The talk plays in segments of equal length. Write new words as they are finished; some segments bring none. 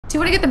Do you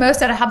want to get the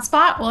most out of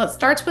HubSpot? Well, it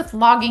starts with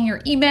logging your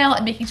email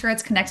and making sure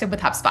it's connected with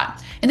HubSpot.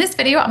 In this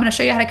video, I'm going to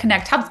show you how to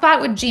connect HubSpot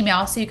with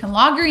Gmail so you can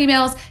log your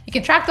emails, you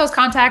can track those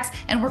contacts,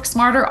 and work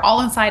smarter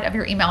all inside of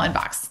your email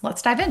inbox.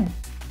 Let's dive in.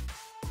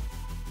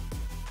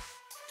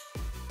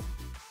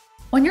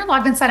 When you're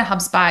logged inside of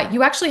HubSpot,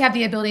 you actually have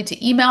the ability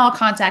to email a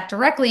contact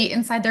directly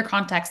inside their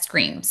contact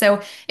screen.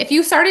 So if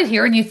you started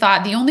here and you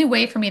thought the only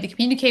way for me to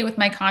communicate with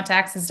my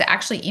contacts is to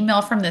actually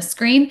email from this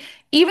screen,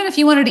 even if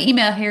you wanted to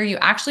email here, you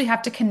actually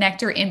have to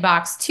connect your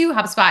inbox to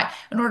HubSpot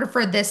in order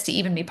for this to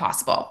even be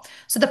possible.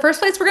 So the first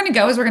place we're going to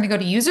go is we're going to go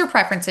to user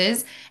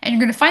preferences, and you're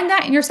going to find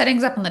that in your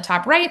settings up on the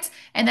top right.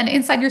 And then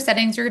inside your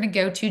settings, you're going to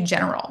go to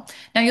general.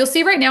 Now you'll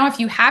see right now, if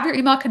you have your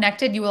email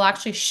connected, you will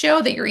actually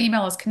show that your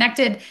email is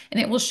connected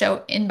and it will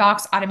show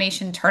inbox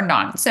automation turned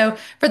on. So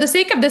for the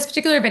sake of this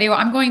particular video,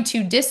 I'm going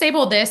to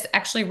disable this,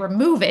 actually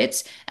remove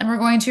it, and we're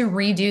going to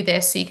redo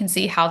this so you can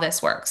see how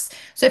this works.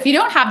 So if you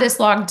don't have this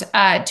logged to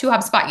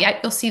HubSpot yet,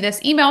 you'll see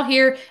this email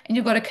here and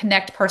you go to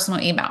connect personal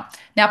email.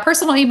 Now,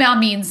 personal email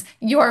means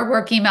your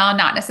work email,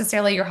 not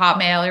necessarily your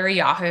Hotmail or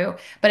Yahoo.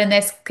 But in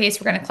this case,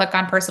 we're going to click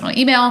on personal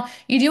email.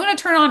 You do want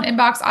to turn on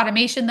inbox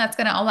automation. That's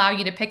going to allow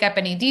you to pick up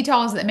any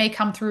details that may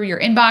come through your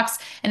inbox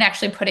and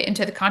actually put it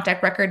into the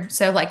contact record.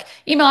 So like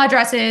email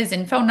addresses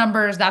and phone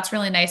numbers, that's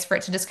really nice for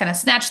it to just kind of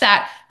snatch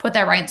that, put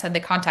that right inside the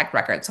contact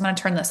record. So I'm going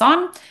to turn this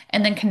on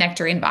and then connect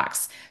your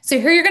inbox. So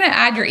here you're going to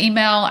add your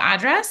email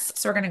address.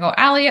 So we're going to go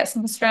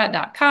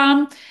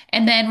ali@simplestrat.com,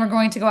 and then we're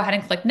going to go ahead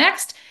and click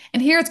next.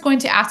 And here it's going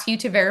to ask you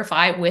to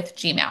verify with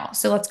Gmail.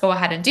 So let's go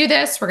ahead and do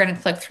this. We're going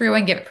to click through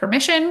and give it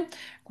permission.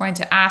 We're going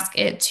to ask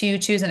it to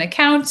choose an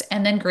account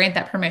and then grant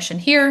that permission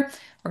here.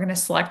 We're going to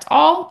select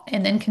all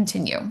and then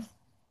continue.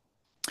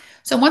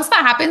 So once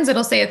that happens,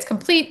 it'll say it's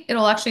complete.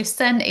 It'll actually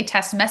send a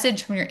test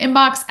message from your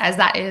inbox as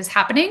that is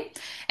happening.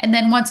 And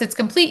then once it's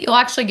complete, you'll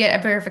actually get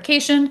a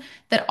verification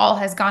that all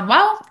has gone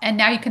well. And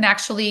now you can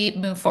actually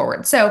move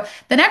forward. So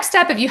the next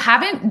step, if you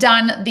haven't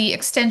done the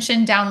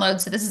extension download,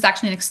 so this is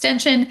actually an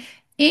extension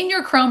in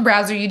your Chrome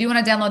browser, you do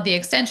want to download the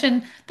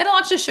extension. That'll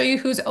actually show you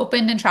who's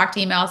opened and tracked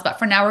emails. But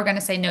for now, we're going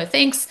to say no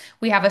thanks.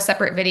 We have a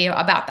separate video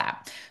about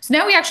that. So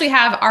now we actually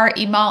have our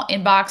email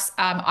inbox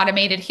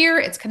automated here.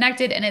 It's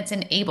connected and it's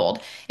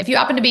enabled. If you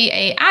happen to be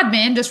an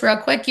admin, just real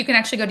quick, you can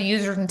actually go to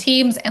users and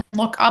teams and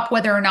look up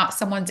whether or not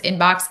someone's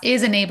inbox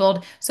is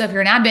enabled. So if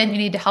you're an admin, you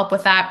need to help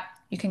with that,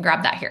 you can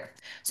grab that here.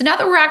 So now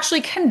that we're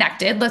actually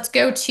connected, let's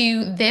go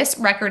to this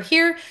record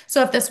here.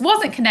 So if this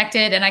wasn't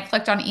connected and I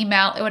clicked on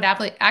email, it would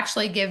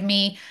actually give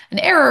me an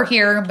error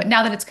here. But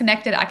now that it's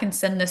connected, I can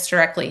send this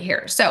directly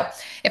here. So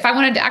if I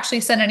wanted to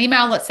actually send an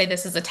email, let's say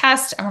this is a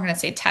test, and we're going to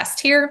say test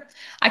here.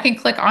 I can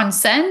click on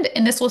send,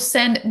 and this will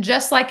send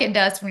just like it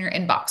does from your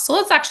inbox. So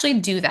let's actually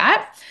do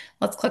that.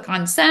 Let's click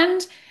on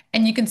send.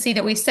 And you can see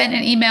that we sent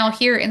an email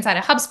here inside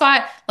of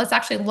HubSpot. Let's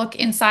actually look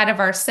inside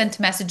of our sent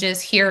messages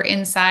here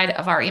inside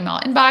of our email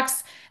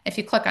inbox. If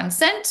you click on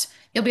sent,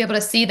 you'll be able to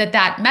see that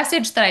that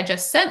message that I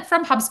just sent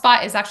from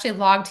HubSpot is actually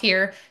logged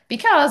here,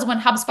 because when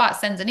HubSpot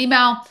sends an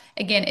email,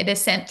 again, it is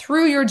sent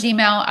through your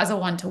Gmail as a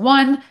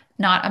one-to-one,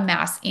 not a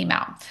mass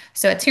email.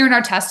 So it's here in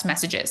our test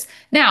messages.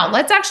 Now,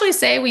 let's actually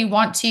say we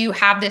want to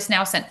have this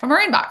now sent from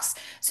our inbox.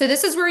 So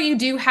this is where you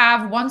do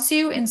have, once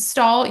you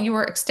install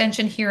your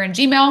extension here in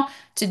Gmail,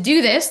 to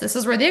do this, this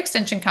is where the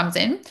extension comes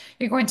in.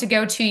 You're going to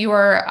go to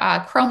your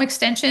Chrome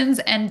extensions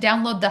and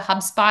download the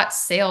HubSpot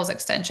Sales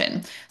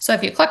extension. So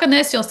if you click on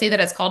this, you'll see that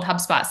it's called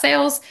HubSpot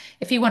Sales.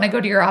 If you want to go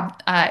to your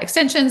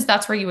extensions,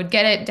 that's where you would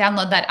get it,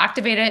 download that,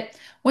 activate it.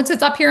 Once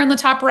it's up here in the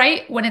top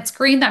right, when it's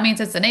green, that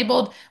means it's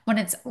enabled. When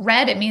it's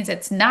red, it means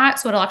it's not,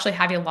 so it'll actually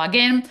have you log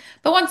in.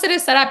 But once it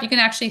is set up, you can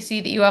actually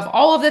see that you have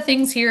all of the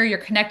things here. Your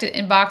connected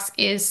inbox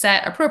is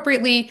set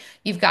appropriately.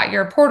 You've got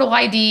your portal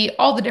ID,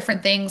 all the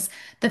different things.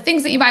 The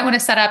things that you might want to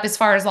set up as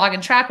far as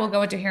login track, we'll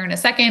go into here in a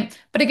second.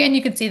 But again,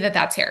 you can see that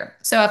that's here.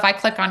 So if I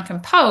click on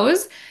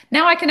compose,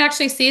 now I can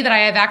actually see that I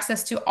have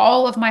access to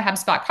all of my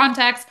HubSpot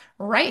contacts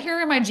right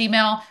here in my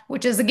Gmail,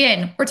 which is,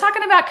 again, we're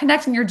talking about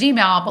connecting your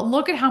Gmail, but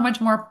look at how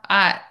much more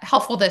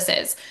helpful this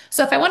is.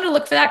 So if I wanted to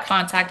look for that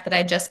contact that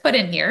I just put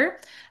in here,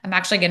 I'm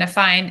actually going to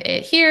find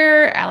it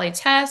here, Ali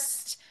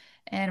Test.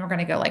 And we're going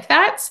to go like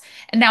that.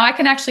 And now I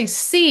can actually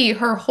see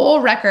her whole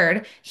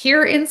record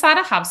here inside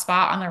of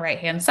HubSpot on the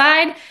right-hand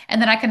side.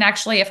 And then I can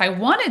actually, if I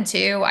wanted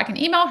to, I can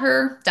email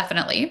her,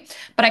 definitely.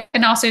 But I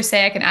can also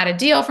say I can add a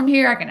deal from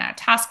here. I can add a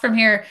task from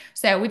here.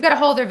 So we've got a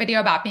whole other video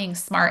about being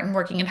smart and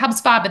working in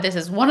HubSpot, but this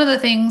is one of the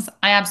things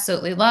I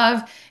absolutely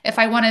love. If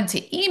I wanted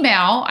to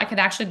email, I could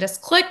actually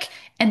just click,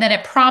 and then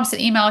it prompts an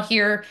email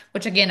here,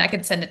 which again, I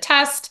could send a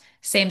test,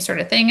 same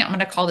sort of thing. I'm going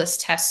to call this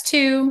test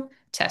 2.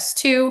 Test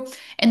 2.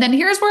 And then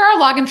here's where our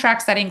login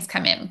track settings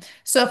come in.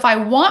 So if I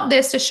want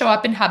this to show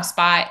up in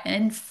HubSpot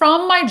and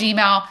from my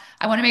Gmail,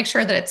 I want to make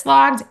sure that it's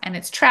logged and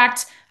it's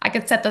tracked. I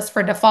could set this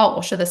for default.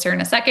 We'll show this here in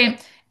a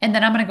second. and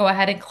then I'm going to go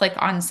ahead and click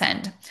on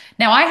send.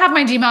 Now I have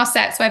my Gmail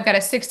set, so I've got a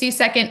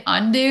 60-second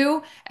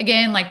undo.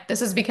 Again, like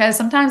this is because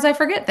sometimes I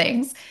forget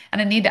things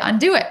and I need to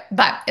undo it,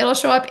 but it'll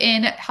show up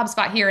in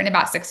HubSpot here in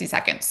about 60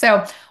 seconds.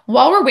 So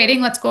while we're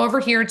waiting, let's go over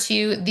here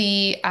to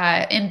the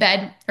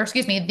embed, or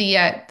excuse me,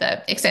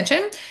 the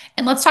extension,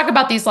 and let's talk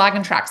about these log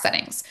and track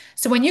settings.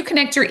 So when you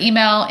connect your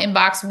email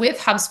inbox with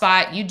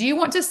HubSpot, you do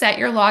want to set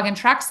your log and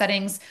track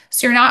settings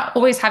so you're not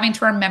always having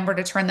to remember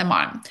to turn them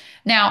on.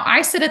 Now,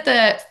 I sit at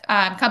the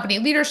company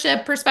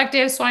leadership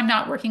perspective, so I'm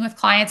not working with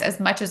clients as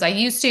much as I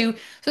used to.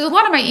 So a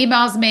lot of my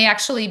emails may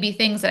actually be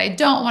things that I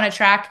don't want to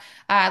track.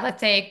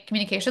 Let's say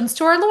communications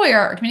to our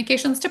lawyer or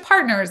communications to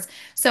partners.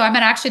 So I'm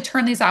going to actually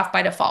turn these off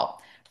by default.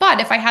 But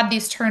if I had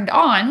these turned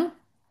on,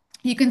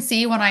 you can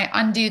see when I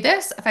undo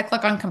this, if I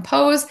click on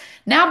compose,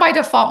 now by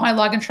default, my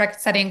login track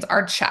settings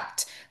are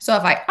checked. So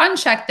if I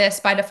uncheck this,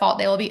 by default,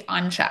 they will be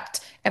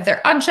unchecked. If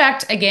they're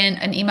unchecked, again,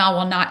 an email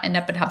will not end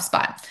up in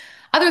HubSpot.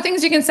 Other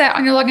things you can set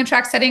on your login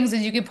track settings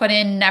is you can put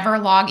in never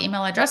log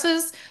email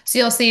addresses. So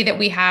you'll see that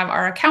we have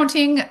our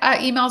accounting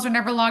emails are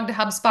never logged to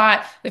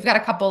HubSpot. We've got a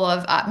couple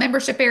of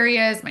membership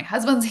areas. My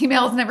husband's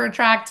email is never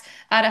tracked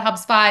to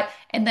HubSpot.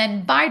 And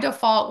then by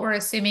default, we're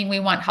assuming we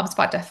want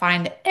HubSpot to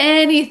find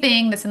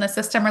anything that's in the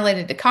system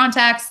related to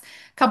contacts,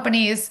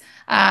 companies,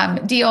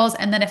 deals.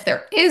 And then if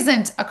there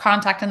isn't a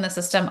contact in the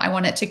system, I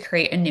want it to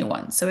create a new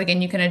one. So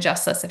again, you can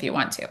adjust this if you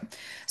want to.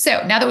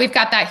 So now that we've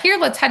got that here,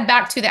 let's head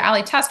back to the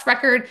Ally test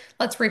record.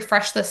 Let's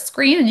refresh the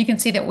screen and you can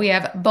see that we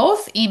have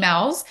both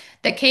emails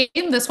that came.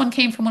 This one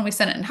came from when we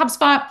sent it in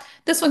HubSpot.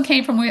 This one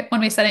came from when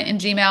we sent it in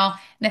Gmail.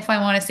 And if I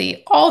want to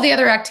see all the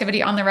other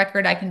activity on the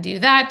record, I can do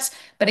that.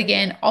 But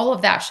again, all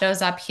of that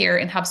shows up here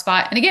in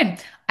HubSpot. And again,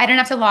 I don't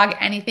have to log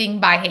anything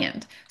by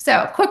hand.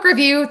 So quick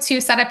review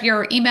to set up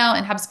your email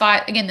in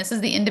HubSpot. Again, this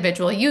is the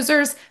individual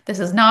users.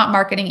 This is not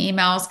marketing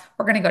emails.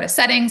 We're going to go to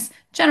settings,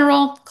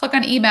 general, click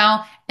on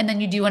email, and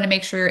then you do want to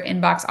make sure your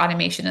inbox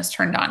automation is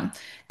turned on.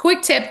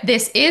 Quick tip,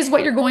 this is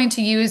what you're going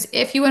to use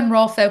if you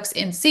enroll folks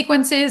in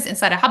sequences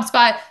inside of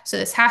HubSpot. So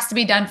this has to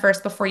be done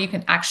first before you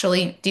can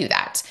actually do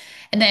that.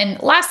 And then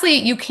lastly,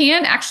 you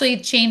can actually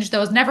change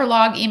those never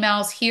log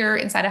emails here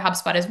inside of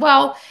HubSpot as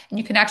well. And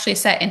you can actually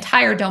set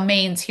entire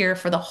domains here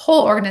for the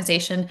whole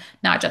organization,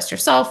 not just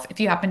yourself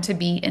if you happen to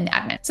be an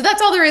admin. So that's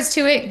all there is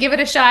to it. Give it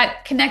a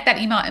shot, connect that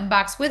email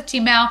inbox with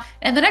Gmail.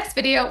 And in the next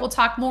video, we'll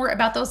talk more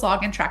about those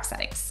log and track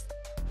settings.